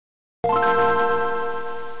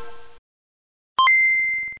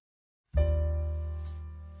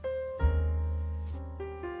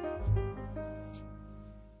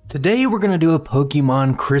Today we're going to do a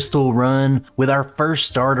Pokemon Crystal run with our first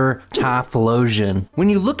starter, Typhlosion. When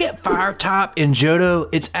you look at Fire type in Johto,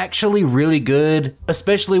 it's actually really good,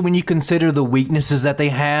 especially when you consider the weaknesses that they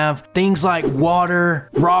have. Things like water,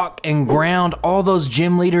 rock, and ground, all those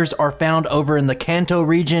gym leaders are found over in the Kanto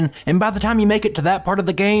region, and by the time you make it to that part of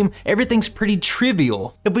the game, everything's pretty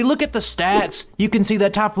trivial. If we look at the stats, you can see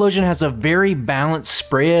that Typhlosion has a very balanced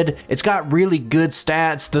spread. It's got really good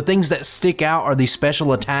stats. The things that stick out are the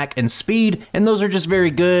special attack and speed, and those are just very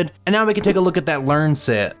good. And now we can take a look at that learn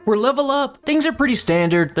set. We're level up, things are pretty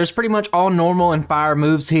standard. There's pretty much all normal and fire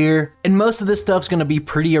moves here, and most of this stuff's gonna be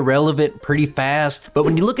pretty irrelevant, pretty fast. But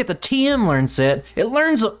when you look at the TM learn set, it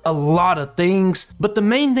learns a lot of things. But the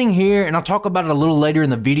main thing here, and I'll talk about it a little later in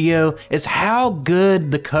the video, is how good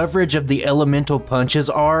the coverage of the elemental punches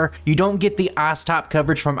are. You don't get the ice type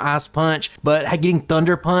coverage from Ice Punch, but getting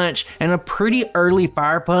Thunder Punch and a pretty early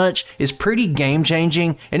Fire Punch is pretty game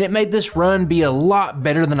changing, and it made this run be a lot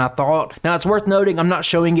better than I thought. Now it's worth noting, I'm not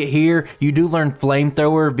showing it here, you do learn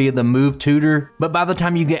Flamethrower via the move tutor, but by the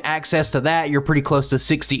time you get access to that, you're pretty close to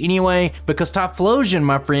 60 anyway, because Typhlosion,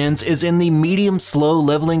 my friends, is in the medium slow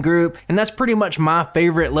leveling group, and that's pretty much my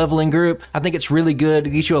favorite leveling group. I think it's really good,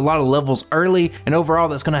 it gets you a lot of levels early, and overall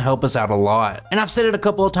that's gonna help us out a lot. And I've said it a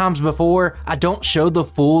couple of times before, I don't show the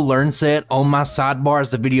full learn set on my sidebar as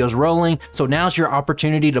the video's rolling, so now's your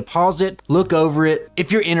opportunity to pause it, look over it, if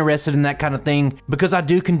you're interested in that kind of thing, because I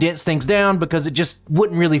do condense things down because it just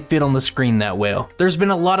wouldn't really fit on the screen that well. There's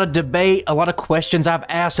been a lot of debate, a lot of questions I've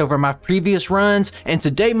asked over my previous runs, and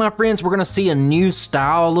today, my friends, we're gonna see a new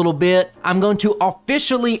style a little bit. I'm going to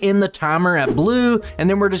officially end the timer at blue, and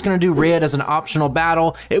then we're just gonna do red as an optional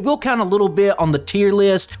battle. It will count a little bit on the tier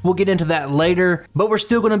list, we'll get into that later, but we're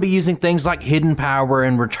still gonna be using things like Hidden Power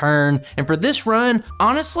and Return, and for this run,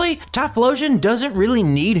 honestly, Typhlosion doesn't really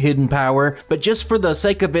need Hidden Power, but just for the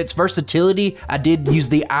sake of its versatility, I did use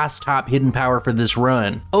the Ice type Hidden Power for this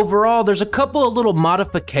run. Overall, there's a couple of little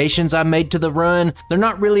modifications I made to the run. They're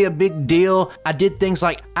not really a big deal. I did things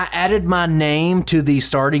like I added my name to the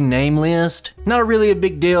starting name list. Not really a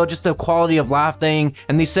big deal, just a quality of life thing.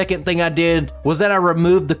 And the second thing I did was that I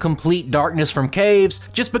removed the complete darkness from caves,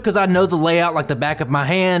 just because I know the layout like the back of my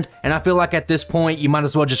hand, and I feel like at this point you might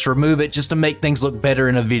as well just remove it just to make things look better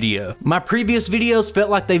in a video. My previous videos felt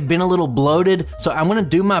like they've been a little bloated, so I'm gonna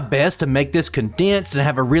do my best to make this condensed and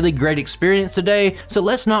have a really great experience today, so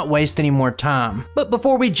let's not waste any more time. But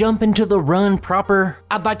before we jump into the run proper,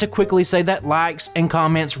 I'd like to quickly say that likes and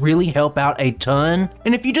comments really help out a ton,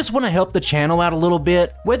 and if you just want to help the channel out a little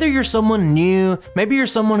bit, whether you're someone new, maybe you're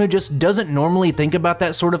someone who just doesn't normally think about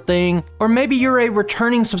that sort of thing, or maybe you're a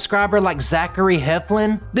returning subscriber like Zachary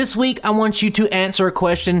Heflin, this week I want you to answer a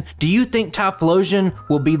question. Do you think Typhlosion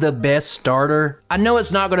will be the best starter? I know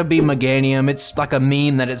it's not going to be Meganium, it's like a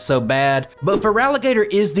meme that it's so bad, but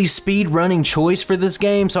Feraligatr is the speed running choice for this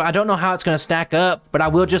game, so I don't know how it's going to stack up, but I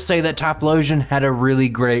will just say that Typhlosion had a really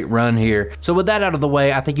great run here. So with that out of the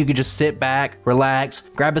way, I think you could just sit back, relax,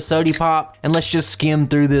 grab a sody pop, and let's just skim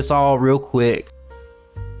through this all real quick.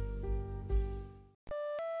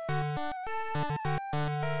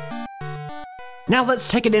 Now let's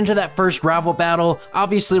take it into that first rival battle.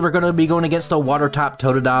 Obviously we're going to be going against a water type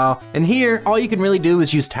Totodile, and here all you can really do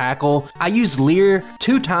is use Tackle. I used Leer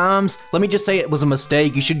 2 times. Let me just say it was a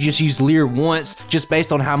mistake. You should just use Leer once, just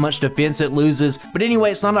based on how much defense it loses. But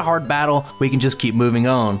anyway, it's not a hard battle. We can just keep moving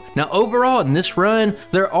on. Now overall in this run,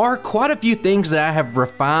 there are quite a few things that I have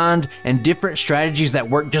refined and different strategies that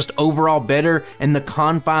work just overall better in the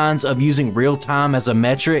confines of using real time as a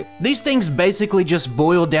metric. These things basically just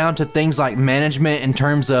boil down to things like management in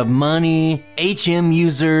terms of money, HM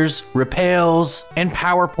users, repels, and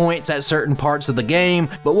power points at certain parts of the game,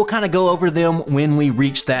 but we'll kind of go over them when we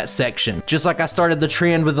reach that section. Just like I started the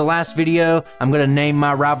trend with the last video, I'm going to name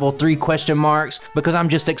my rival 3 question marks because I'm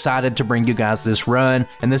just excited to bring you guys this run,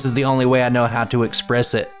 and this is the only way I know how to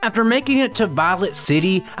express it. After making it to Violet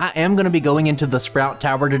City, I am going to be going into the Sprout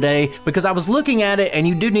Tower today because I was looking at it and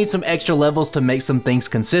you do need some extra levels to make some things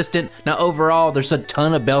consistent. Now overall, there's a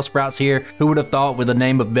ton of Bellsprouts here. Who would have thought with the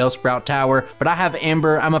name of Bellsprout Tower? But I have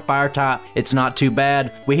Ember, I'm a fire type, it's not too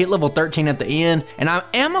bad. We hit level 13 at the end, and I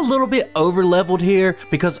am a little bit over leveled here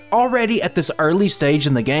because already at this early stage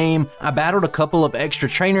in the game, I battled a couple of extra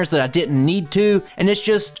trainers that I didn't need to, and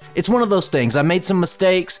it's one of those things. I made some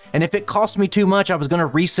mistakes, and if it cost me too much, I was gonna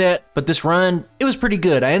reset, but this run, it was pretty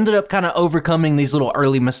good. I ended up kind of overcoming these little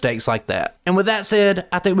early mistakes like that. And with that said,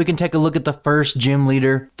 I think we can take a look at the first gym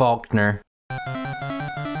leader, Faulkner.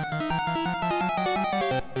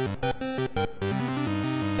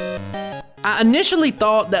 I initially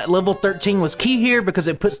thought that level 13 was key here because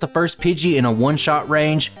it puts the first Pidgey in a one-shot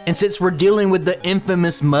range, and since we're dealing with the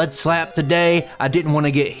infamous Mud Slap today, I didn't want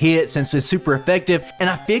to get hit since it's super effective, and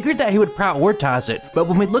I figured that he would prioritize it. But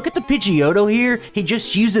when we look at the Pidgeotto here, he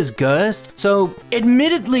just uses Gust, so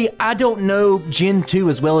admittedly, I don't know Gen 2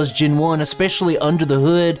 as well as Gen 1, especially under the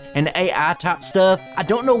hood and AI type stuff. I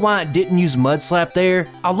don't know why it didn't use Mud Slap there.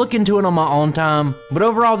 I'll look into it on my own time, but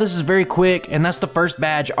overall this is very quick, and that's the first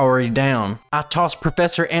badge already down. I tossed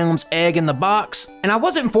Professor Elm's egg in the box, and I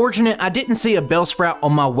wasn't fortunate. I didn't see a Bellsprout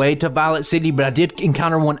on my way to Violet City, but I did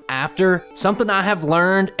encounter one after. Something I have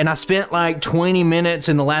learned, and I spent like 20 minutes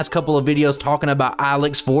in the last couple of videos talking about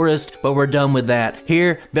Ilex Forest, but we're done with that.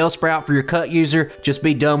 Here, Bellsprout for your cut user, just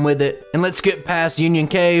be done with it. And let's get past Union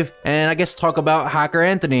Cave, and I guess talk about Hiker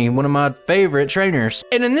Anthony, one of my favorite trainers.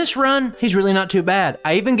 And in this run, he's really not too bad.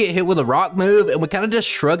 I even get hit with a rock move, and we kind of just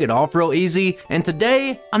shrug it off real easy. And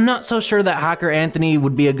today, I'm not so sure that Hiker Anthony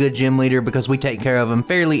would be a good gym leader because we take care of him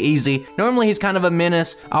fairly easy. Normally, he's kind of a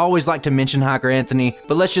menace. I always like to mention Hiker Anthony,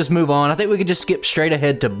 but let's just move on. I think we could just skip straight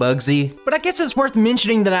ahead to Bugsy. But I guess it's worth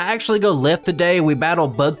mentioning that I actually go left today. We battle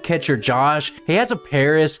Bug Catcher Josh. He has a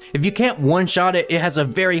Paris. If you can't one-shot it, it has a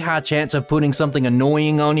very high chance of putting something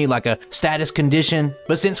annoying on you, like a status condition.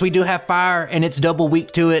 But since we do have fire and it's double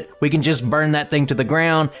weak to it, we can just burn that thing to the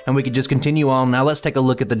ground and we can just continue on. Now let's take a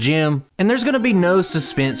look at the gym. And there's gonna be no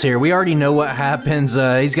suspense here. We already know what happens.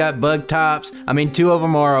 He's got bug types. I mean, two of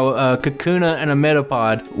them are a Kakuna and a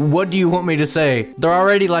Metapod. What do you want me to say? They're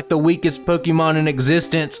already like the weakest Pokemon in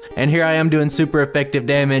existence, and here I am doing super effective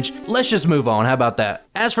damage. Let's just move on. How about that?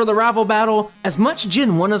 As for the rival battle, as much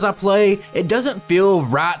Gen 1 as I play, it doesn't feel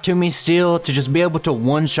right to me still to just be able to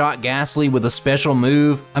one-shot Ghastly with a special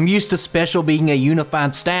move. I'm used to special being a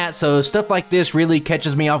unified stat, so stuff like this really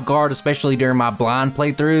catches me off guard, especially during my blind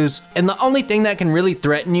playthroughs. And the only thing that can really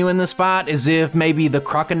threaten you in this fight is if maybe the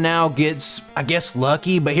Crocodile gets, I guess,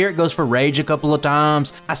 lucky, but here it goes for Rage a couple of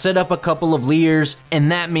times. I set up a couple of Leers,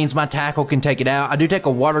 and that means my tackle can take it out. I do take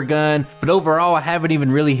a Water Gun, but overall I haven't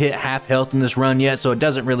even really hit half health in this run yet, so it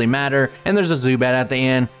doesn't really matter. And there's a Zubat at the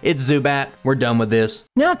end. It's Zubat. We're done with this.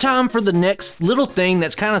 Now time for the next little thing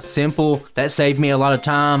that's kind of simple that saved me a lot of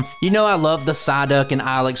time. You know I love the Psyduck in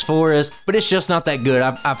Ilex Forest, but it's just not that good.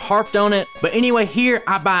 I've harped on it. But anyway, here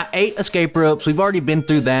I buy 8 escape ropes. We've already been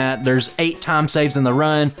through that. There's 8 time saves in the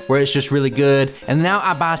run where it's just really good. And now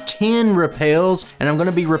I buy 10 repels, and I'm going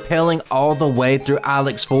to be repelling all the way through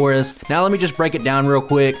Ilex Forest. Now let me just break it down real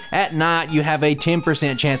quick. At night, you have a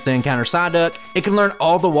 10% chance to encounter Psyduck. It can learn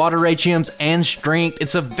all the water HMs and strength.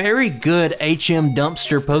 It's a very good HM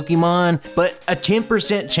dumpster Pokemon, but a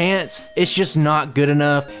 10% chance, it's just not good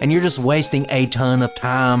enough, and you're just wasting a ton of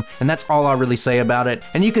time, and that's all I really say about it.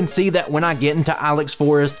 And you can see that when I get into Ilex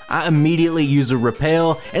Forest, I immediately use a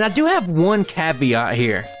repel, and I do have one caveat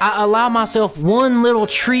here. I allow myself one little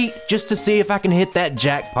treat just to see if I can hit that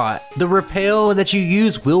jackpot. The repel that you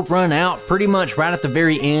use will run out pretty much right at the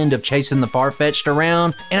very end of chasing the Farfetch'd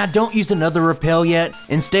around, and I don't use another repel yet.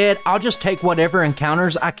 Instead, I'll just take whatever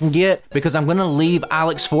encounters I can get because I'm gonna leave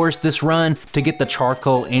Ilex Forest this run to get the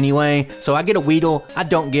charcoal anyway. So I get a Weedle, I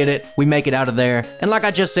don't get it, we make it out of there. And like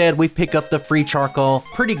I just said, we pick up the free charcoal,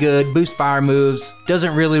 pretty good, boost fire moves,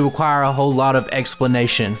 doesn't really require a whole lot of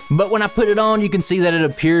explanation. But when I put it on, you can see that it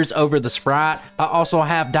appears over the sprite. I also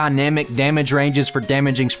have dynamic damage ranges for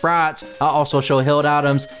damaging sprites. I also show held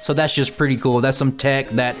items, so that's just pretty cool. That's some tech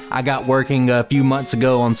that I got working a few months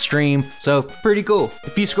ago on stream, so pretty cool.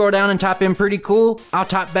 If you scroll down and type in pretty cool, I'll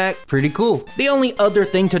type back pretty cool. The only other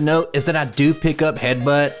thing to note is that I do pick up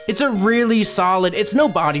Headbutt. It's a really solid, it's no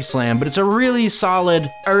body slam, but it's a really solid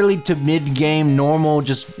early to mid game normal,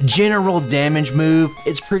 just general damage move.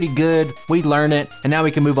 It's pretty good. We learn it, and now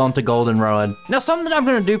we can move on to Goldenrod. Now something I'm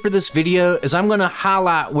gonna do for this video is I'm gonna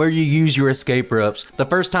highlight where you use your escape ropes. The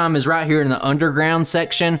first time is right here in the underground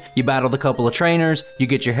section. You battle a couple of trainers, you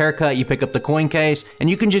get your haircut, you pick up the coin case, and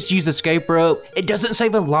you can just use escape rope. It doesn't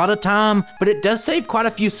save a lot of time, but it does save quite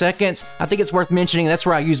a few seconds. I think it's worth mentioning that's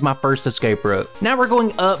where I use my first escape rope. Now we're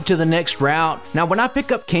going up to the next route. Now when I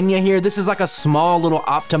pick up Kenya here, this is like a small little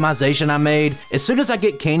optimization I made. As soon as I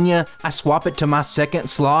get Kenya, I swap it to my second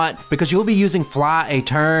slot because you'll be using Fly a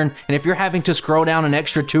turn, and if you're having to scroll down an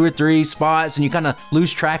extra 2 or 3 spots and you kind of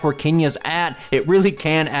lose track where Kenya's at, it really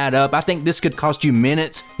can add up. I think this could cost you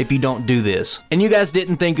minutes if you don't do this. And you guys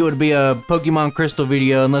didn't think it would be a Pokemon Crystal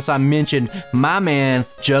video unless I mentioned my my man,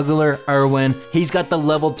 Juggler Irwin. He's got the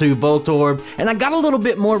level 2 Voltorb, and I got a little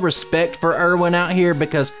bit more respect for Irwin out here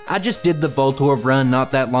because I just did the Voltorb run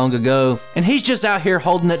not that long ago, and he's just out here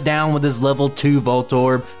holding it down with his level 2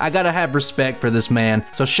 Voltorb. I gotta have respect for this man.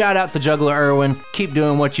 So shout out to Juggler Irwin. Keep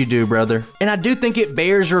doing what you do, brother. And I do think it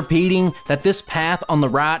bears repeating that this path on the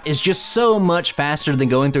right is just so much faster than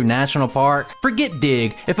going through National Park. Forget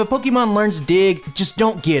Dig. If a Pokemon learns Dig, just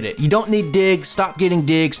don't get it. You don't need Dig. Stop getting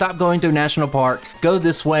Dig. Stop going through National Park. Go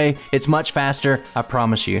this way. It's much faster. I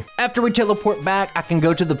promise you. After we teleport back, I can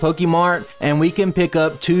go to the Pokemart and we can pick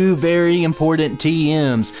up 2 very important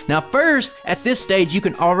TMs. Now first, at this stage, you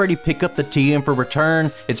can already pick up the TM for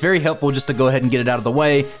return. It's very helpful just to go ahead and get it out of the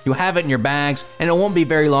way. You'll have it in your bags and it won't be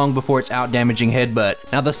very long before it's out damaging Headbutt.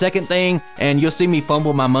 Now the second thing, and you'll see me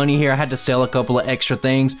fumble my money here, I had to sell a couple of extra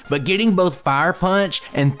things, but getting both Fire Punch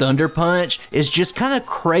and Thunder Punch is just kind of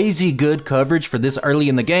crazy good coverage for this early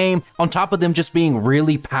in the game, on top of them just being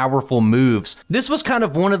really powerful moves. This was kind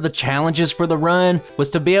of one of the challenges for the run, was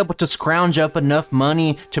to be able to scrounge up enough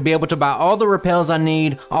money to be able to buy all the repels I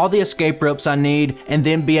need, all the escape ropes I need, and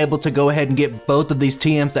then be able to go ahead and get both of these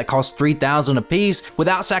TMs that cost 3,000 a piece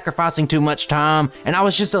without sacrificing too much time. And I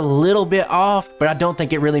was just a little bit off, but I don't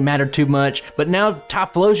think it really mattered too much. But now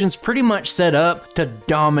Typhlosion's pretty much set up to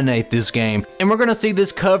dominate this game, and we're gonna see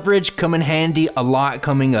this coverage come in handy a lot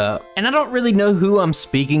coming up. And I don't really know who I'm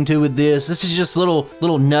speaking to with this. This is just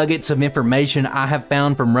little nuggets of information I have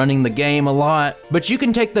found from running the game a lot. But you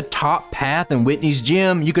can take the top path in Whitney's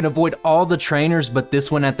gym. You can avoid all the trainers but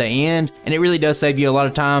this one at the end, and it really does save you a lot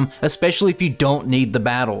of time, especially if you don't need the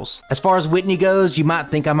battles. As far as Whitney goes, you might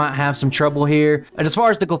think I might have some trouble here. And as far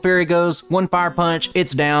as the Clefairy goes, 1 Fire Punch,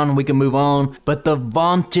 it's down, we can move on. But the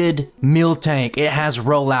vaunted Miltank, it has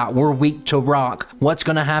rollout. We're weak to rock. What's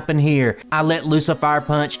gonna happen here? I let loose a Fire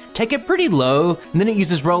Punch, take it pretty low, and then it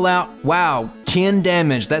uses rollout. Wow, 10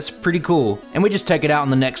 damage, that's pretty cool. And we just take it out on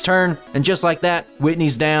the next turn, and just like that,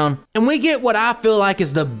 Whitney's down. And we get what I feel like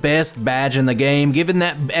is the best badge in the game, given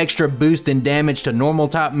that extra boost in damage to normal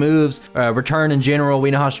type moves, return in general,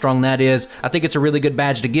 we know how strong that is. I think it's a really good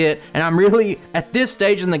badge to get, and I'm really, at this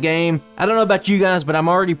stage in the game, I don't know about you guys, but I'm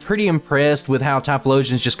already pretty impressed with how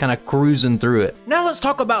Typhlosion's just kind of cruising through it. Now let's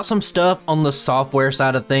talk about some stuff on the software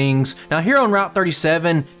side of things. Now here on Route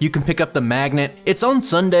 37, you can pick up the magnet. It's on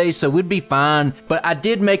Sunday, so we'd be fine, but I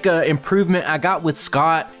did make an improvement I got with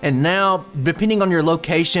Scott, and now, depending on your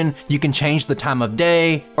location, you can change the time of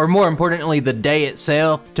day, or more importantly, the day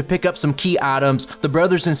itself, to pick up some key items. The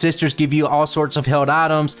brothers and sisters give you all sorts of held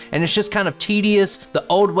items, and it's just kind of tedious. The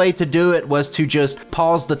old way to do it was to just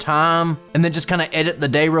pause the time, and then just kind of edit the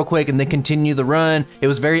day real quick, and then continue the run. It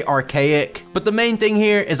was very archaic. But the main thing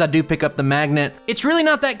here is I do pick up the magnet. It's really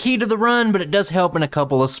not that key to the run, but it does help in a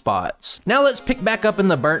couple of spots. Now let's pick back up in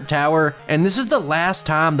the Burnt Tower, and this is the last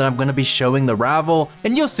time that I'm going to be showing the rival,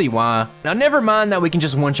 and you'll see why. Now never mind that we can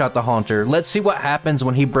just one-shot the Haunter. Let's see what happens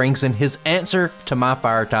when he brings in his answer to my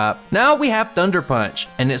fire type. Now we have Thunder Punch,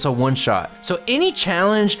 and it's a one-shot. So any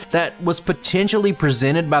challenge that was potentially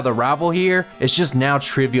presented by the rival here is just now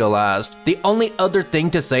trivialized. The only other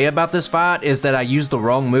thing to say about this fight is that I used the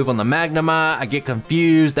wrong move on the Magnemite. I get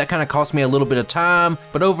confused. That kind of cost me a little bit of time,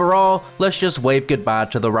 but overall, let's just wave goodbye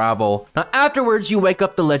to the rival. Now afterwards, you wake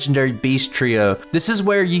up the legendary Beast Trio. This is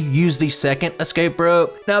where you use the second escape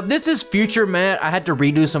rope. Now this is future Matt. I had to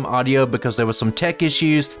redo some audio because there was some tech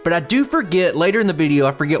issues, but I do forget later in the video,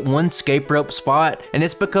 I forget one escape rope spot, and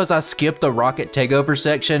it's because I skipped the rocket takeover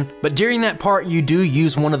section. But during that part, you do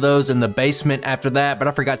use one of those in the basement after that, but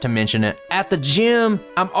I forgot to mention it. At the gym,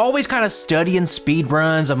 I'm always kind of studying speed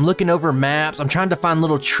runs. I'm looking over maps. I'm trying to find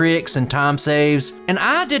little tricks and time saves. And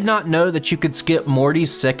I did not know that you could skip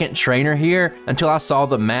Morty's second trainer here until I saw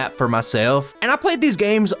the map for myself. And I played these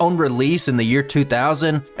games on release in the year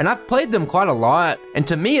 2000, and I've played them quite a lot. And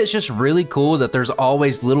to me, it's just really cool that there's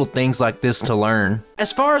always little things like this to learn.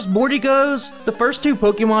 As far as Morty goes, the first 2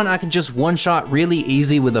 Pokemon I can just one-shot really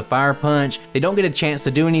easy with a Fire Punch. They don't get a chance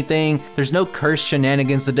to do anything. There's no cursed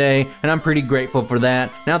shenanigans today, and I'm pretty grateful for that.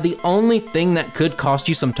 Now, the only thing that could cost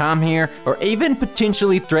you some time here, or even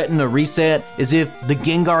potentially threaten a reset, is if the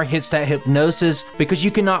Gengar hits that Hypnosis, because you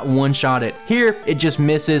cannot one-shot it. Here, it just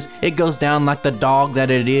misses. It goes down like the dog that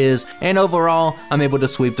it is, and overall, I'm able to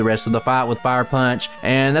sweep the rest of the fight with Fire Punch,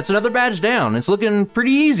 and that's another badge down. It's looking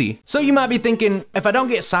pretty easy. So you might be thinking, if I don't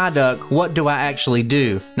get Psyduck, what do I actually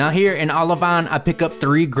do? Now here in Olivine, I pick up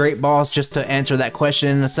 3 Great Balls just to answer that question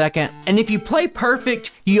in a second. And if you play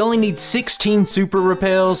perfect, you only need 16 Super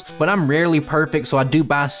Repels, but I'm rarely perfect, so I do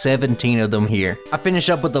buy 17 of them here. I finish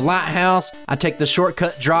up with the Lighthouse. I take the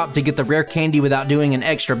shortcut drop to get the rare candy without doing an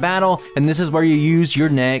extra battle, and this is where you use your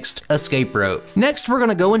next escape escape rope. Next, we're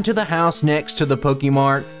gonna go into the house next to the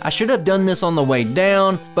Pokemart. I should have done this on the way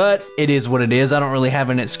down, but it is what it is. I don't really have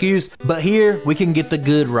an excuse. But here, we can get the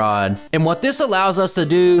good rod. And what this allows us to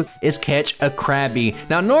do is catch a Krabby.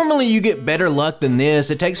 Now, normally you get better luck than this.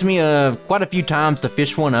 It takes me quite a few times to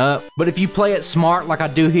fish one up. But if you play it smart like I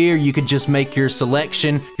do here, you can just make your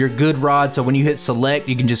selection your good rod. So when you hit select,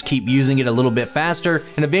 you can just keep using it a little bit faster.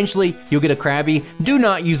 And eventually, you'll get a Krabby. Do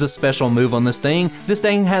not use a special move on this thing. This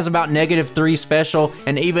thing has about -3 special,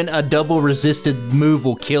 and even a double resisted move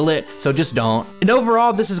will kill it. So just don't. And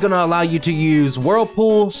overall, this is going to allow you to use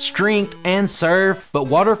Whirlpool, Strength, and Surf. But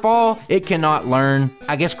Waterfall, it cannot learn.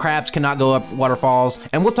 I guess crabs cannot go up waterfalls.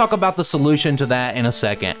 And we'll talk about the solution to that in a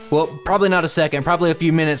second. Well, probably not a second, probably a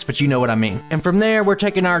few minutes, but you know what I mean. And from there, we're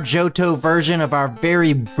taking our Johto version of our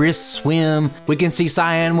very brisk swim. We can see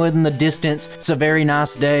Cyanwood in the distance. It's a very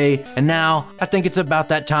nice day. And now, I think it's about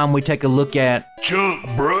that time we take a look at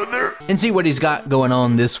Chunk, brother, and see what he's got going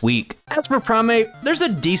on this week. As for Primate, there's a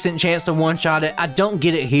decent chance to one-shot it. I don't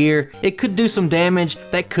get it here. It could do some damage.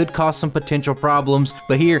 That could cause some potential problems.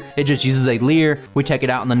 But here, it just uses a Leer. We take it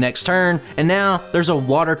out in the next turn. And now, there's a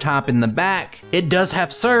Water type in the back. It does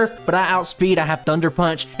have Surf, but I outspeed. I have Thunder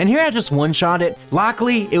Punch. And here I just one-shot it.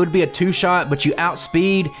 Likely, it would be a two-shot, but you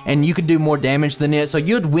outspeed, and you could do more damage than it. So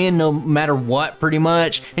you'd win no matter what, pretty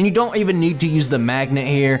much. And you don't even need to use the Magnet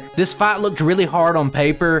here. This fight looked really hard on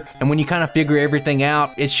paper, and when you kind of figure everything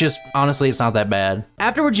out, it's just, honestly, it's not that bad.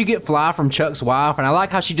 Afterwards, you get Fly from Chuck's wife, and I like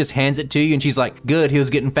how she just hands it to you, and she's like, good, he was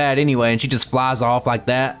getting fat anyway, and she just flies off like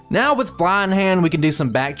that. Now, with Fly in hand, we can do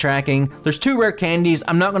some backtracking. There's 2 rare candies.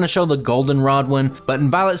 I'm not going to show the Goldenrod one, but in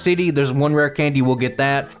Violet City, there's 1 rare candy. We'll get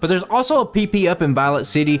that. But there's also a PP up in Violet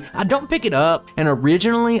City. I don't pick it up, and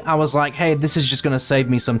originally, I was like, hey, this is just going to save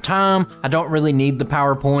me some time. I don't really need the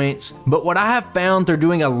PowerPoints. But what I have found through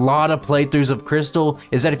doing a lot of playthroughs of Crystal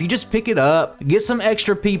is that if you just pick it up, get some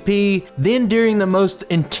extra PP, then during the most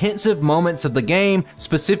intensive moments of the game,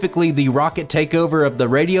 specifically the rocket takeover of the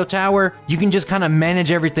radio tower, you can just kind of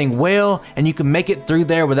manage everything well, and you can make it through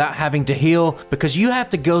there without having to heal, because you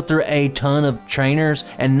have to go through a ton of trainers,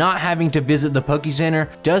 and not having to visit the Poke Center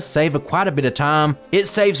does save quite a bit of time. It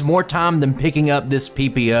saves more time than picking up this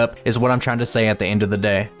PP up, is what I'm trying to say at the end of the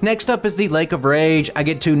day. Next up is the Lake of Rage. I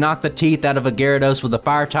get to knock the teeth out of a Gyarados with a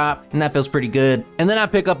Fire type, and that feels pretty good. And then I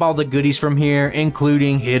pick up all the goodies from here,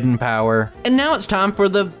 including Hidden Power. And now it's time for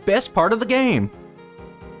the best part of the game.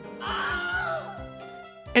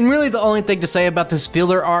 And really the only thing to say about this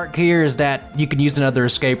filler arc here is that you can use another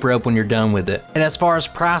escape rope when you're done with it. And as far as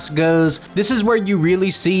price goes, this is where you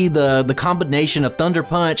really see the combination of Thunder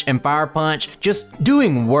Punch and Fire Punch just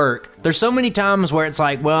doing work. There's so many times where it's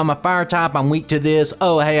like, well, I'm a Fire type, I'm weak to this.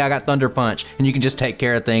 Oh, hey, I got Thunder Punch. And you can just take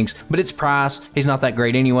care of things. But it's Price. He's not that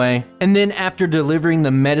great anyway. And then after delivering the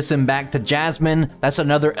medicine back to Jasmine, that's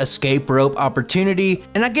another escape rope opportunity.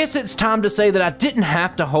 And I guess it's time to say that I didn't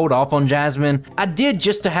have to hold off on Jasmine. I did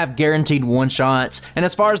just to have guaranteed one-shots. And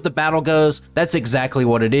as far as the battle goes, that's exactly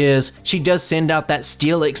what it is. She does send out that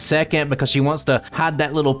Steelix second because she wants to hide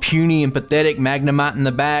that little puny and pathetic Magnemite in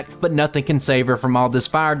the back, but nothing can save her from all this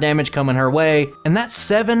fire damage coming her way. And that's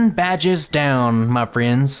 7 badges down, my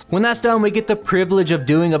friends. When that's done, we get the privilege of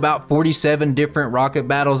doing about 47 different rocket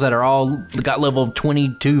battles that are all got level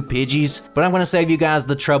 22 Pidgeys. But I'm going to save you guys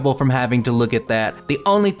the trouble from having to look at that. The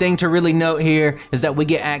only thing to really note here is that we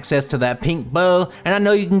get access to that pink bow, and I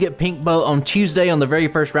know you can get pink bow on Tuesday on the very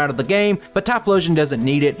first route of the game, but Typhlosion doesn't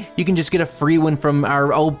need it. You can just get a free one from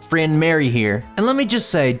our old friend Mary here. And let me just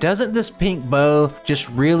say, doesn't this pink bow just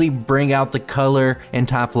really bring out the color in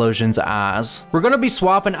Typhlosion's eyes? We're going to be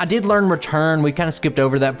swapping. I did learn Return. We kind of skipped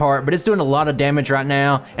over that part, but it's doing a lot of damage right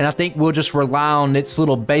now, and I think we'll just rely on its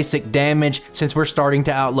little basic damage since we're starting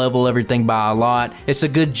to outlevel everything by a lot. It's a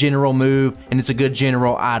good general move, and it's a good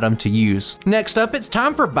general item to use. Next up, it's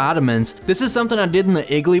time for vitamins. This is something I did in the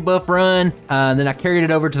Igglybuff run, then I carried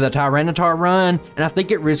it over to the Tyranitar run, and I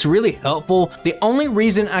think it was really helpful. The only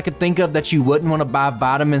reason I could think of that you wouldn't want to buy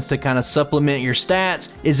vitamins to kind of supplement your stats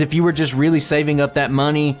is if you were just really saving up that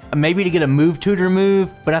money, maybe to get a move tutor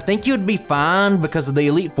move, but I think you'd be fine because the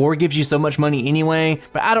Elite Four gives you so much money anyway,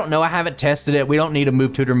 but I don't know, I haven't tested it. We don't need a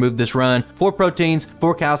move tutor move this run. 4 proteins,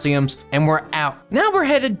 4 calciums, and we're out. Now we're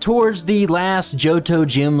headed towards the last Johto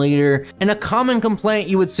gym leader, and a common complaint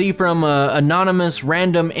you would see from an anonymous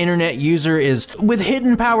random internet user is, with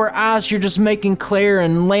Hidden Power Ice, you're just making Claire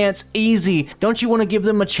and Lance easy. Don't you want to give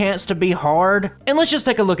them a chance to be hard? And let's just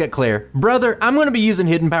take a look at Claire. Brother, I'm going to be using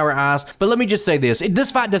Hidden Power Ice, but let me just say this.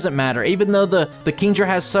 This fight doesn't doesn't matter. Even though the Kingdra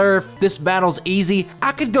has serve, this battle's easy.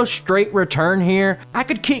 I could go straight return here. I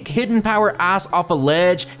could kick Hidden Power Ice off a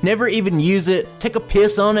ledge, never even use it, take a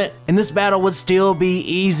piss on it, and this battle would still be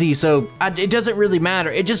easy. So it doesn't really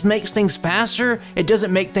matter. It just makes things faster. It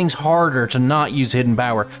doesn't make things harder to not use Hidden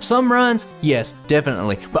Power. Some runs, yes,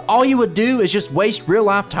 definitely. But all you would do is just waste real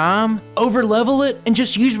life time, over level it, and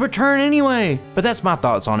just use return anyway. But that's my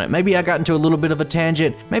thoughts on it. Maybe I got into a little bit of a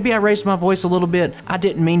tangent. Maybe I raised my voice a little bit. I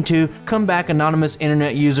didn't mean to. Come back, anonymous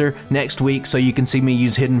internet user, next week so you can see me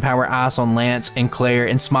use Hidden Power Ice on Lance and Claire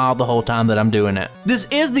and smile the whole time that I'm doing it. This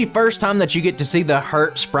is the first time that you get to see the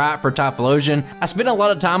hurt sprite for Typhlosion. I spent a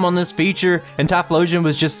lot of time on this feature, and Typhlosion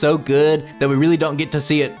was just so good that we really don't get to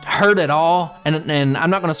see it hurt at all. And I'm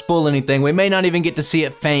not going to spoil anything. We may not even get to see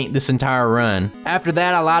it faint this entire run. After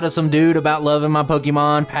that, I lied to some dude about loving my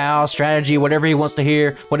Pokemon, pal, strategy, whatever he wants to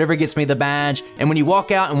hear, whatever gets me the badge. And when you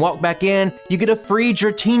walk out and walk back in, you get a free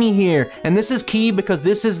Dratini here. And this is key because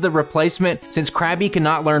this is the replacement. Since Krabby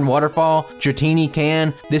cannot learn Waterfall, Dratini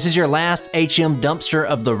can. This is your last HM dumpster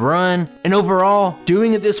of the run. And overall,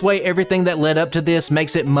 doing it this way, everything that led up to this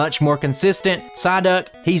makes it much more consistent. Psyduck,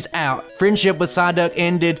 he's out. Friendship with Psyduck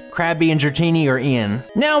ended. Krabby and Dratini are in.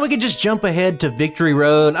 Now we can just jump ahead to Victory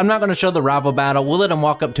Road. I'm not going to show the rival battle. We'll let them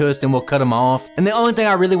walk up to us, then we'll cut them off. And the only thing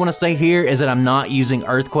I really want to say here is that I'm not using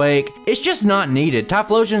Earthquake. It's just not needed.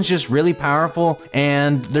 Typhlosion's just really powerful,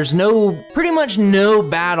 and there's pretty much no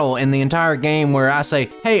battle in the entire game where I say,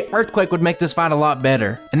 hey, Earthquake would make this fight a lot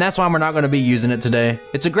better. And that's why we're not going to be using it today.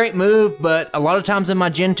 It's a great move, but a lot of times in my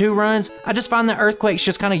Gen 2 runs, I just find that Earthquake's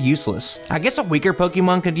just kind of useless. I guess a weaker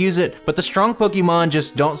Pokemon could use it, but the strong Pokemon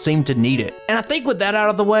just don't seem to need it. And I think with that out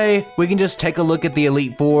of the way, we can just take a look at the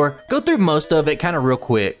Elite Four, go through most of it kind of real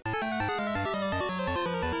quick.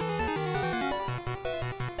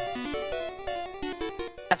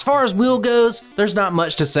 As far as wheel goes, there's not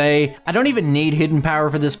much to say. I don't even need Hidden Power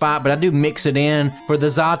for this fight, but I do mix it in. For the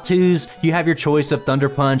Zatus, you have your choice of Thunder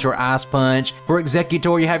Punch or Ice Punch. For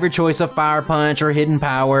Executor, you have your choice of Fire Punch or Hidden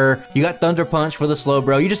Power. You got Thunder Punch for the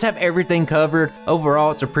Slowbro. You just have everything covered.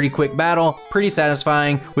 Overall, it's a pretty quick battle, pretty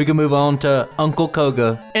satisfying. We can move on to Uncle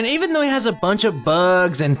Koga. And even though he has a bunch of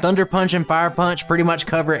bugs and Thunder Punch and Fire Punch pretty much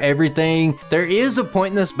cover everything, there is a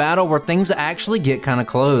point in this battle where things actually get kind of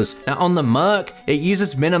close. Now on the Muck, it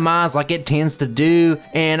uses Minimize like it tends to do,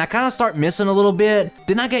 and I kind of start missing a little bit.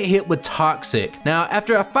 Then I get hit with Toxic. Now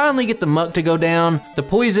after I finally get the Muck to go down, the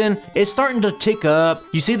poison is starting to tick up.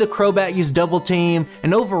 You see the Crobat use Double Team,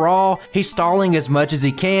 and overall he's stalling as much as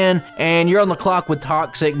he can, and you're on the clock with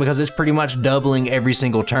Toxic because it's pretty much doubling every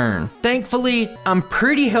single turn. Thankfully, I'm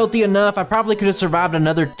pretty healthy enough. I probably could have survived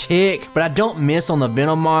another tick, but I don't miss on the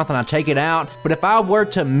Venomoth and I take it out. But if I were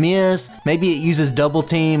to miss, maybe it uses Double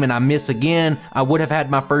Team and I miss again, I would have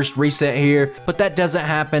had my first reset here, but that doesn't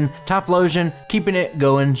happen. Typhlosion keeping it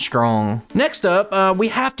going strong. Next up, we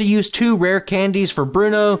have to use 2 rare candies for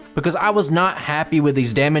Bruno because I was not happy with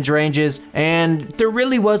these damage ranges, and there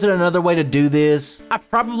really wasn't another way to do this. I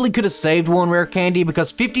probably could have saved 1 rare candy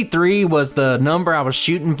because 53 was the number I was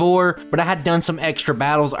shooting for, but I had done some extra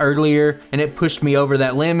battles earlier and it pushed me over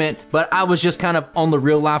that limit. But I was just kind of on the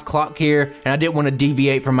real life clock here, and I didn't want to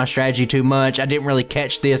deviate from my strategy too much. I didn't really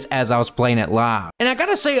catch this as I was playing it live. And I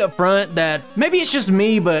gotta say up front that maybe it's just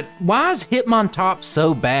me, but why is Hitmontop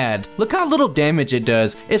so bad? Look how little damage it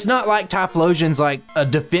does. It's not like Typhlosion's like a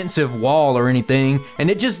defensive wall or anything, and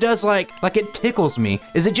it just does like it tickles me.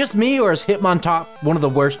 Is it just me, or is Hitmontop one of the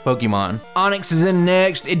worst Pokemon? Onix is in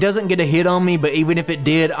next. It doesn't get a hit on me, but even if it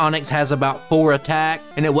did, Onix has about 4 attack,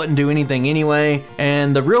 and it wouldn't do anything anyway.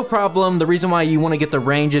 And the real problem, the reason why you want to get the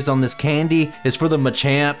ranges on this candy is for the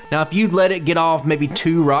Machamp. Now if you let it get off maybe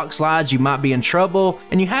 2 rock slides, you might be in trouble,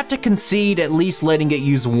 and you have to concede at least letting it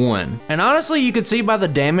use 1. And honestly, you can see by the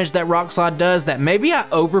damage that rock slide does that maybe I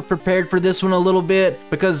over prepared for this one a little bit,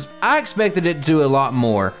 because I expected it to do a lot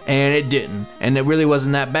more and it didn't, and it really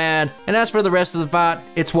wasn't that bad. And as for the rest of the fight,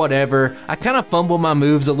 it's whatever. I kind of fumble my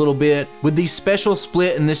moves a little bit with the special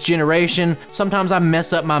split in this generation. Sometimes I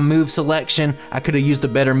mess up my move selection. I could have used a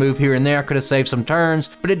better move here and there. I could have saved some turns,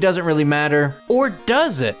 but it doesn't really matter. Or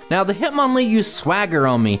does it? Now the Hitmonlee used Swagger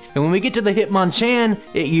on me, and when we get to the Hitmonchan,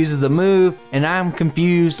 it uses the move, and I'm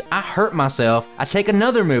confused. I hurt myself. I take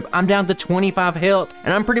another move. I'm down to 25 health,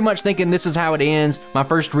 and I'm pretty much thinking this is how it ends. My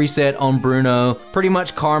first reset on Bruno. Pretty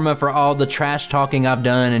much karma for all the trash talking I've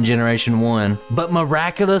done in Generation 1. But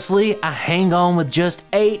miraculously, I hang on with just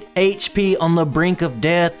 8 HP on the brink of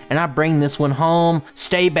death, and I bring this one home.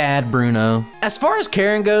 Stay bad, Bruno. As far as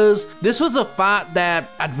Karen goes, this was a fight that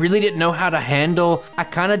I really didn't know how to handle. I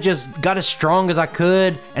kind of just got as strong as I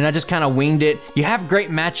could, and I just kind of winged it. You have have great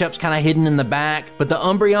matchups kind of hidden in the back, but the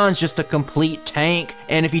Umbreon's just a complete tank,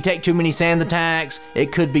 and if you take too many sand attacks,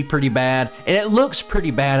 it could be pretty bad, and it looks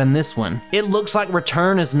pretty bad in this one. It looks like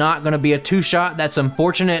return is not going to be a two-shot. That's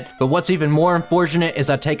unfortunate, but what's even more unfortunate is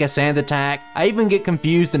I take a sand attack. I even get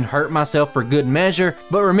confused and hurt myself for good measure,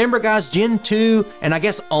 but remember guys, Gen 2 and I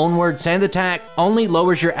guess onward sand attack only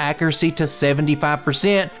lowers your accuracy to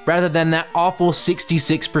 75% rather than that awful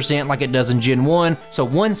 66% like it does in Gen 1, so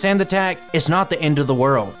one sand attack is not the end of the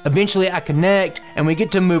world. Eventually I connect and we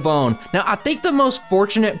get to move on. Now I think the most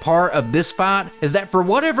fortunate part of this fight is that for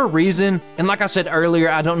whatever reason, and like I said earlier,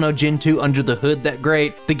 I don't know Gen 2 under the hood that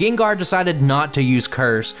great, the Gengar decided not to use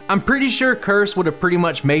Curse. I'm pretty sure Curse would have pretty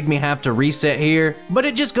much made me have to reset here, but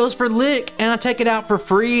it just goes for Lick and I take it out for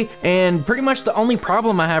free, and pretty much the only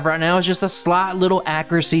problem I have right now is just a slight little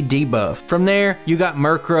accuracy debuff. From there, you got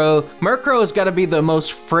Murkrow. Murkrow has got to be the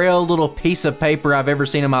most frail little piece of paper I've ever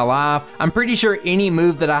seen in my life. I'm pretty sure any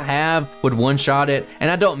move that I have would one-shot it, and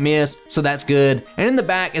I don't miss, so that's good. And in the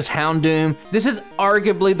back is Houndoom. This is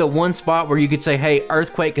arguably the one spot where you could say, hey,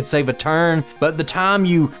 Earthquake could save a turn, but the time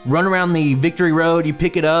you run around the victory road, you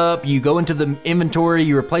pick it up, you go into the inventory,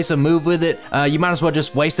 you replace a move with it, you might as well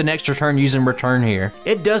just waste an extra turn using return here.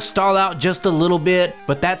 It does stall out just a little bit,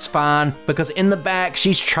 but that's fine, because in the back,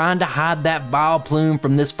 she's trying to hide that Vileplume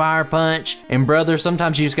from this Fire Punch, and brother,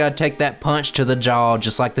 sometimes you just gotta take that punch to the jaw,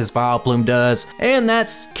 just like this Vileplume does, and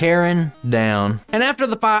that's Karen down. And after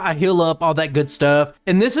the fight, I heal up, all that good stuff,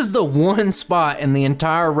 and this is the one spot in the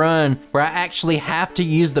entire run where I actually have to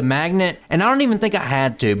use the magnet, and I don't even think I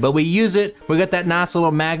had to, but we use it, we got that nice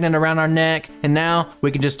little magnet around our neck, and now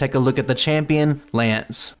we can just take a look at the champion,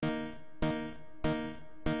 Lance.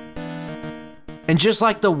 And just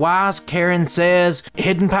like the wise Karen says,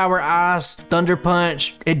 Hidden Power Ice, Thunder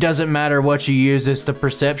Punch, it doesn't matter what you use, it's the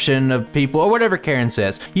perception of people, or whatever Karen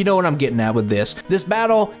says. You know what I'm getting at with this. This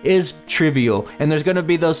battle is trivial, and there's gonna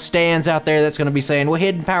be those stands out there that's gonna be saying, well,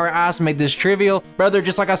 Hidden Power Ice made this trivial. Brother,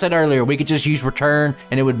 just like I said earlier, we could just use return,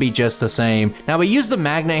 and it would be just the same. Now, we use the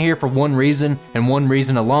magnet here for one reason, and one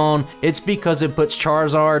reason alone. It's because it puts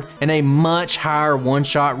Charizard in a much higher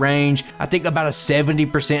one-shot range. I think about a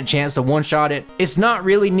 70% chance to one-shot it. It's not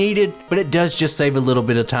really needed, but it does just save a little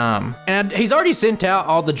bit of time. And he's already sent out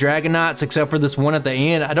all the Dragonites except for this one at the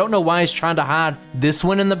end. I don't know why he's trying to hide this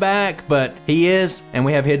one in the back, but he is, and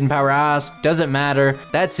we have Hidden Power Eyes. Doesn't matter.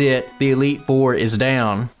 That's it. The Elite Four is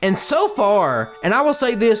down. And so far, and I will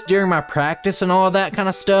say this during my practice and all of that kind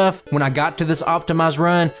of stuff, when I got to this optimized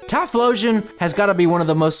run, Typhlosion has got to be one of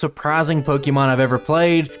the most surprising Pokemon I've ever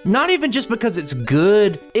played. Not even just because it's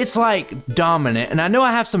good, it's like dominant. And I know I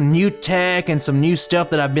have some new tech and some new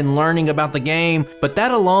stuff that I've been learning about the game, but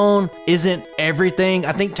that alone isn't everything.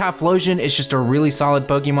 I think Typhlosion is just a really solid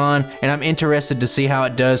Pokemon, and I'm interested to see how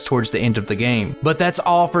it does towards the end of the game. But that's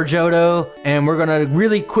all for Johto, and we're gonna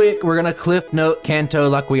really quick, we're gonna cliff note Kanto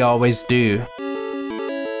like we always do.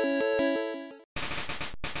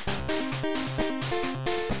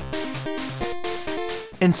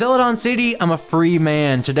 In Celadon City, I'm a free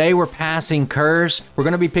man. Today we're passing Curse. We're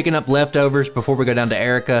gonna be picking up leftovers before we go down to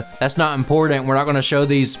Erica. That's not important. We're not gonna show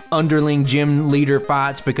these underling gym leader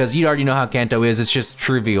fights because you already know how Kanto is. It's just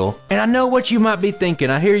trivial. And I know what you might be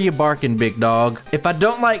thinking. I hear you barking, big dog. If I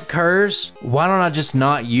don't like Curse, why don't I just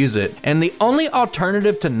not use it? And the only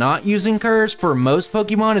alternative to not using Curse for most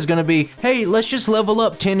Pokemon is gonna be, hey, let's just level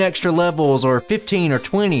up 10 extra levels or 15 or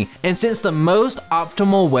 20. And since the most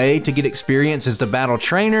optimal way to get experience is to battle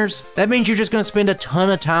trainers, that means you're just going to spend a ton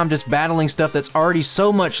of time just battling stuff that's already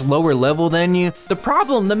so much lower level than you. The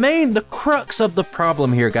problem, the crux of the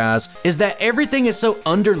problem here, guys, is that everything is so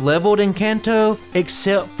under-leveled in Kanto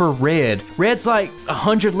except for Red. Red's like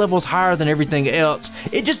 100 levels higher than everything else.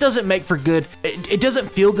 It just doesn't make for good, it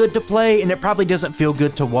doesn't feel good to play, and it probably doesn't feel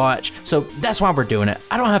good to watch. So that's why we're doing it.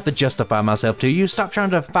 I don't have to justify myself to you. Stop trying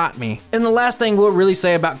to fight me. And the last thing we'll really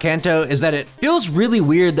say about Kanto is that it feels really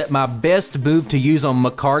weird that my best move to use on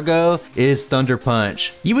Macargo is Thunder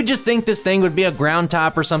Punch. You would just think this thing would be a ground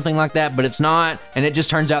type or something like that, but it's not, and it just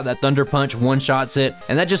turns out that Thunder Punch one-shots it,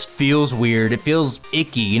 and that just feels weird. It feels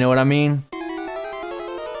icky, you know what I mean?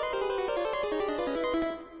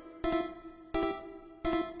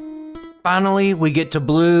 Finally, we get to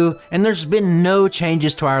Blue, and there's been no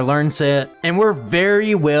changes to our learn set, and we're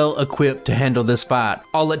very well equipped to handle this fight.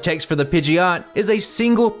 All it takes for the Pidgeot is a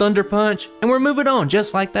single Thunder Punch, and we're moving on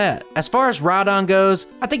just like that. As far as Rhydon goes,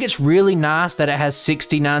 I think it's really nice that it has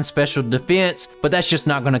 69 special defense, but that's just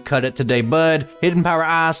not going to cut it today, bud. Hidden Power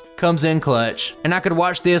Ice comes in clutch. And I could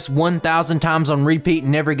watch this 1,000 times on repeat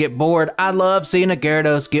and never get bored. I love seeing a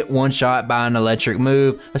Gyarados get one shot by an electric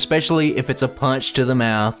move, especially if it's a punch to the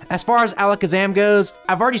mouth. As far as as Alakazam goes,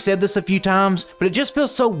 I've already said this a few times, but it just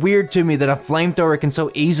feels so weird to me that a flamethrower can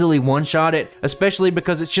so easily one-shot it, especially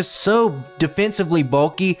because it's just so defensively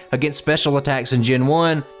bulky against special attacks in Gen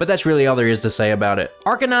 1, but that's really all there is to say about it.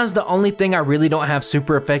 Arcanine's the only thing I really don't have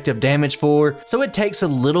super effective damage for, so it takes a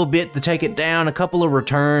little bit to take it down, a couple of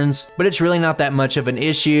returns, but it's really not that much of an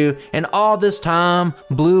issue, and all this time,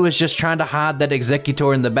 Blue is just trying to hide that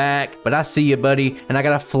Executor in the back, but I see you, buddy, and I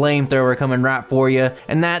got a flamethrower coming right for you,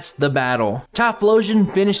 and that's the battle.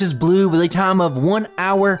 Typhlosion finishes Blue with a time of 1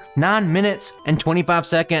 hour, 9 minutes, and 25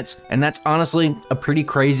 seconds, and that's honestly a pretty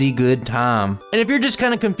crazy good time. And if you're just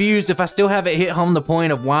kind of confused if I still haven't hit home the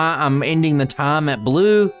point of why I'm ending the time at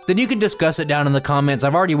Blue, then you can discuss it down in the comments.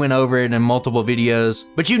 I've already went over it in multiple videos,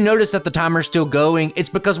 but you notice that the timer's still going. It's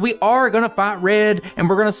because we are gonna fight Red, and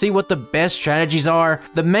we're gonna see what the best strategies are.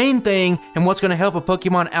 The main thing, and what's gonna help a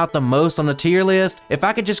Pokemon out the most on the tier list, if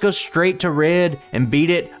I could just go straight to Red and beat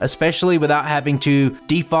it, especially without having to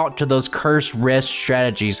default to those curse rest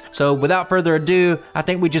strategies. So without further ado, I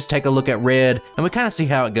think we just take a look at Red and we kind of see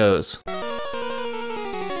how it goes.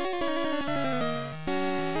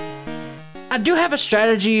 I do have a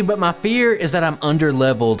strategy, but my fear is that I'm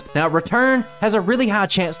under-leveled. Now, Return has a really high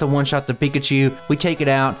chance to one-shot the Pikachu. We take it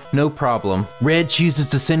out, no problem. Red chooses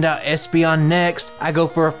to send out Espeon next. I go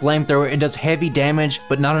for a Flamethrower. It does heavy damage,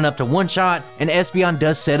 but not enough to one-shot, and Espeon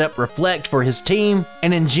does set up Reflect for his team.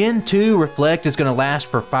 And in Gen 2, Reflect is going to last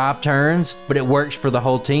for 5 turns, but it works for the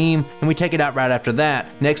whole team, and we take it out right after that.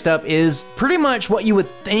 Next up is pretty much what you would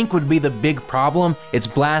think would be the big problem. It's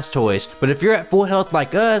Blastoise, but if you're at full health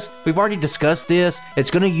like us, we've already discussed this, it's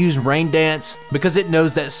going to use Rain Dance because it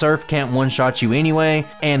knows that Surf can't one-shot you anyway,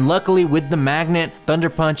 and luckily with the Magnet, Thunder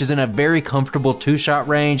Punch is in a very comfortable 2-shot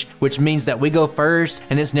range, which means that we go first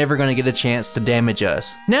and it's never going to get a chance to damage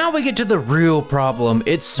us. Now we get to the real problem.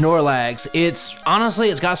 It's Snorlax. Honestly,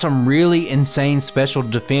 it's got some really insane special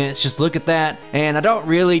defense. Just look at that, and I don't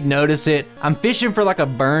really notice it. I'm fishing for like a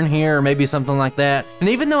burn here or maybe something like that, and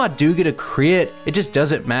even though I do get a crit, it just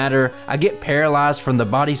doesn't matter. I get paralyzed from the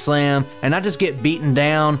Body Slam, and I just get beaten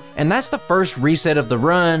down, and that's the first reset of the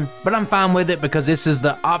run, but I'm fine with it because this is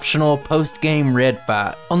the optional post-game Red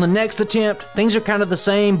fight. On the next attempt, things are kind of the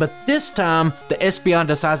same, but this time, the Espeon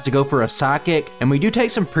decides to go for a Psychic, and we do take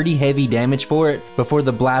some pretty heavy damage for it before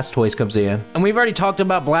the Blastoise comes in. And we've already talked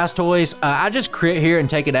about Blastoise. I just crit here and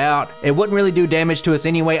take it out. It wouldn't really do damage to us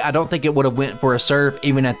anyway. I don't think it would have went for a Surf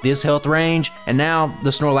even at this health range, and now the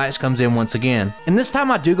Snorlax comes in once again. And this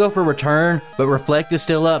time I do go for Return, but Reflect is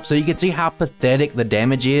still up, so you can see how pathetic the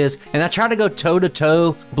damage is, and I try to go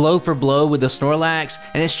toe-to-toe, blow for blow with the Snorlax,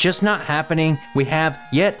 and it's just not happening. We have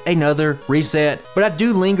yet another reset, but I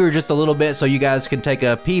do linger just a little bit so you guys can take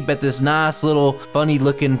a peep at this nice little funny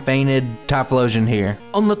looking fainted Typhlosion here.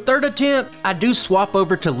 On the third attempt, I do swap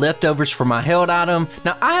over to Leftovers for my held item.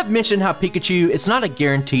 Now, I have mentioned how Pikachu, it's not a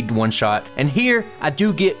guaranteed one-shot, and here I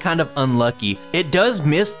do get kind of unlucky. It does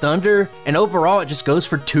miss Thunder, and overall it just goes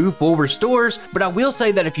for 2 full restores, but I will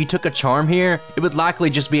say that if you took a Charm here, it would likely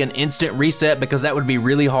just be an instant reset because that would be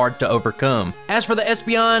really hard to overcome. As for the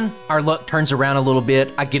Espeon, our luck turns around a little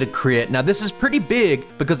bit. I get a crit. Now this is pretty big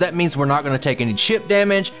because that means we're not going to take any chip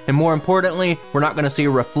damage, and more importantly, we're not going to see a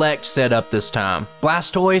Reflect set up this time.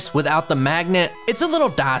 Blastoise without the Magnet, it's a little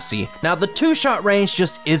dicey. Now the 2-shot range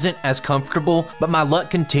just isn't as comfortable, but my luck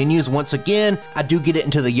continues once again. I do get it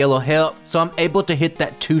into the yellow health, so I'm able to hit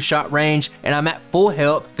that 2-shot range, and I'm at full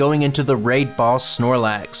health going into the raid boss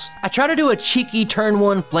Snorlax. I try to do a cheeky turn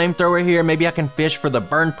 1 Flamethrower here. Maybe I can fish for the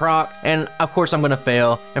burn proc, and of course I'm gonna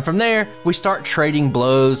fail. And from there, we start trading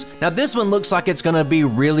blows. Now this one looks like it's gonna be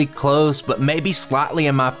really close, but maybe slightly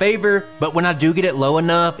in my favor, but when I do get it low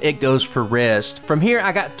enough, it goes for rest. From here,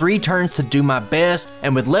 I got 3 turns to do my best,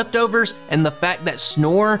 and with Leftovers and the fact that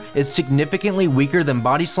Snore is significantly weaker than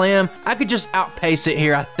Body Slam, I could just outpace it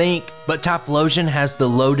here, I think. But Typhlosion has the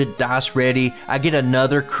loaded dice ready. I get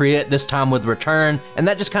another crit, this time with Return, and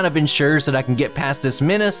that just kind of ensures that I can get past this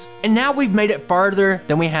menace. And now we've made it farther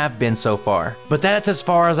than we have been so far. But that's as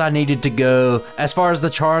far as I needed to go. As far as the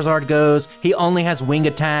Charizard goes, he only has Wing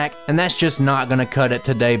Attack, and that's just not gonna cut it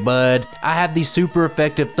today, bud. I have the super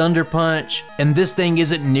effective Thunder Punch, and this thing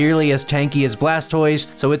isn't nearly as tanky as Blastoise,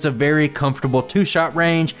 so it's a very comfortable 2-shot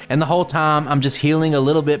range, and the whole time I'm just healing a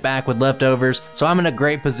little bit back with Leftovers, so I'm in a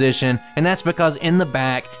great position, and that's because in the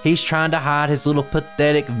back, he's trying to hide his little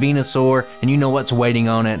pathetic Venusaur, and you know what's waiting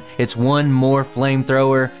on it. It's one more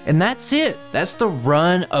Flamethrower, and that's it. That's the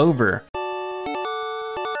run over.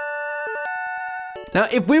 Now,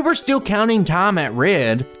 if we were still counting time at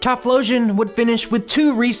red, Typhlosion would finish with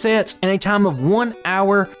 2 resets and a time of 1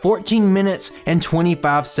 hour, 14 minutes, and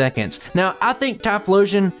 25 seconds. Now, I think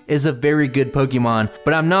Typhlosion is a very good Pokemon,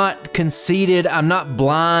 but I'm not conceited, I'm not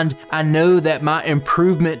blind. I know that my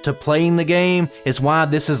improvement to playing the game is why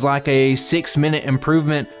this is like a 6-minute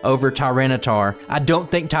improvement over Tyranitar. I don't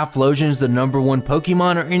think Typhlosion is the #1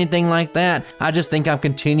 Pokemon or anything like that. I just think I'm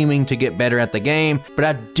continuing to get better at the game, but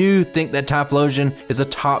I do think that Typhlosion is a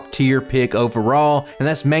top tier pick overall, and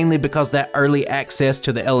that's mainly because that early access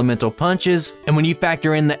to the elemental punches, and when you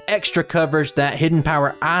factor in the extra coverage that Hidden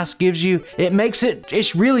Power Ice gives you, it makes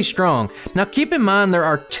it's really strong. Now keep in mind there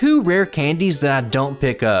are 2 rare candies that I don't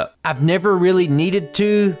pick up. I've never really needed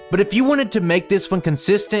to, but if you wanted to make this one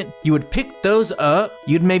consistent, you would pick those up,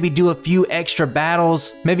 you'd maybe do a few extra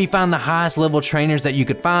battles, maybe find the highest level trainers that you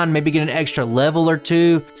could find, maybe get an extra level or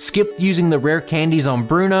 2, skip using the rare candies on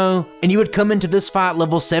Bruno, and you would come into this fight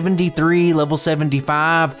level 73, level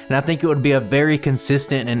 75, and I think it would be a very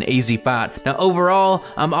consistent and easy fight. Now overall,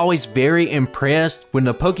 I'm always very impressed when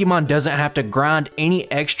the Pokemon doesn't have to grind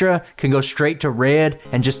any extra, can go straight to red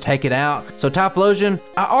and just take it out. So Typhlosion,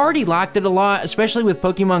 I already liked it a lot, especially with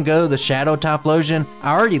Pokemon Go, the Shadow Typhlosion.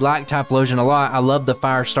 I already liked Typhlosion a lot. I love the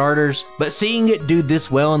fire starters, but seeing it do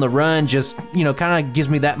this well in the run just, you know, kind of gives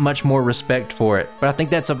me that much more respect for it. But I think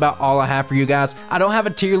that's about all I have for you guys. I don't have a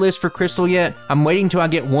tier list for Crystal yet. I'm waiting till I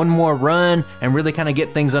get one more run and really kind of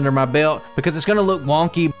get things under my belt, because it's going to look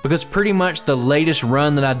wonky, because pretty much the latest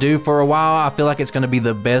run that I do for a while, I feel like it's going to be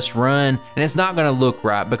the best run, and it's not going to look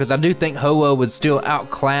right, because I do think Ho-Oh would still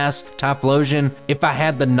outclass Typhlosion if I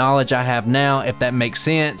had the knowledge I have now, if that makes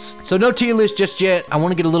sense. So no tier list just yet. I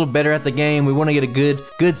want to get a little better at the game. We want to get a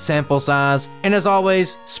good sample size, and as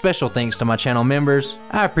always, special thanks to my channel members.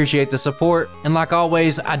 I appreciate the support, and like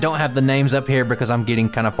always, I don't have the names up here because I'm getting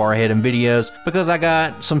kind of far ahead in videos, because I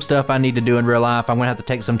got some stuff I need to do in real life. I'm gonna have to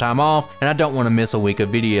take some time off, and I don't want to miss a week of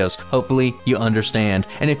videos. Hopefully you understand.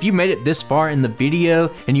 And if you made it this far in the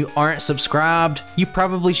video and you aren't subscribed, you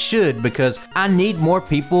probably should, because I need more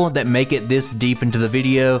people that make it this deep into the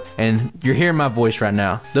video, and you're hearing my voice right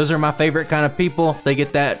now. Those are my favorite kind of people. They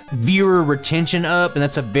get that viewer retention up, and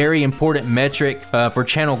that's a very important metric for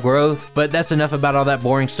channel growth. But that's enough about all that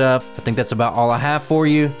boring stuff. I think that's about all I have for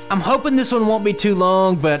you. I'm hoping this one won't be too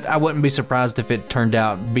long, but I wouldn't be surprised if it turned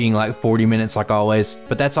out being like 40 minutes like always.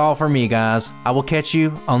 But that's all for me, guys. I will catch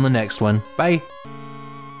you on the next one. Bye.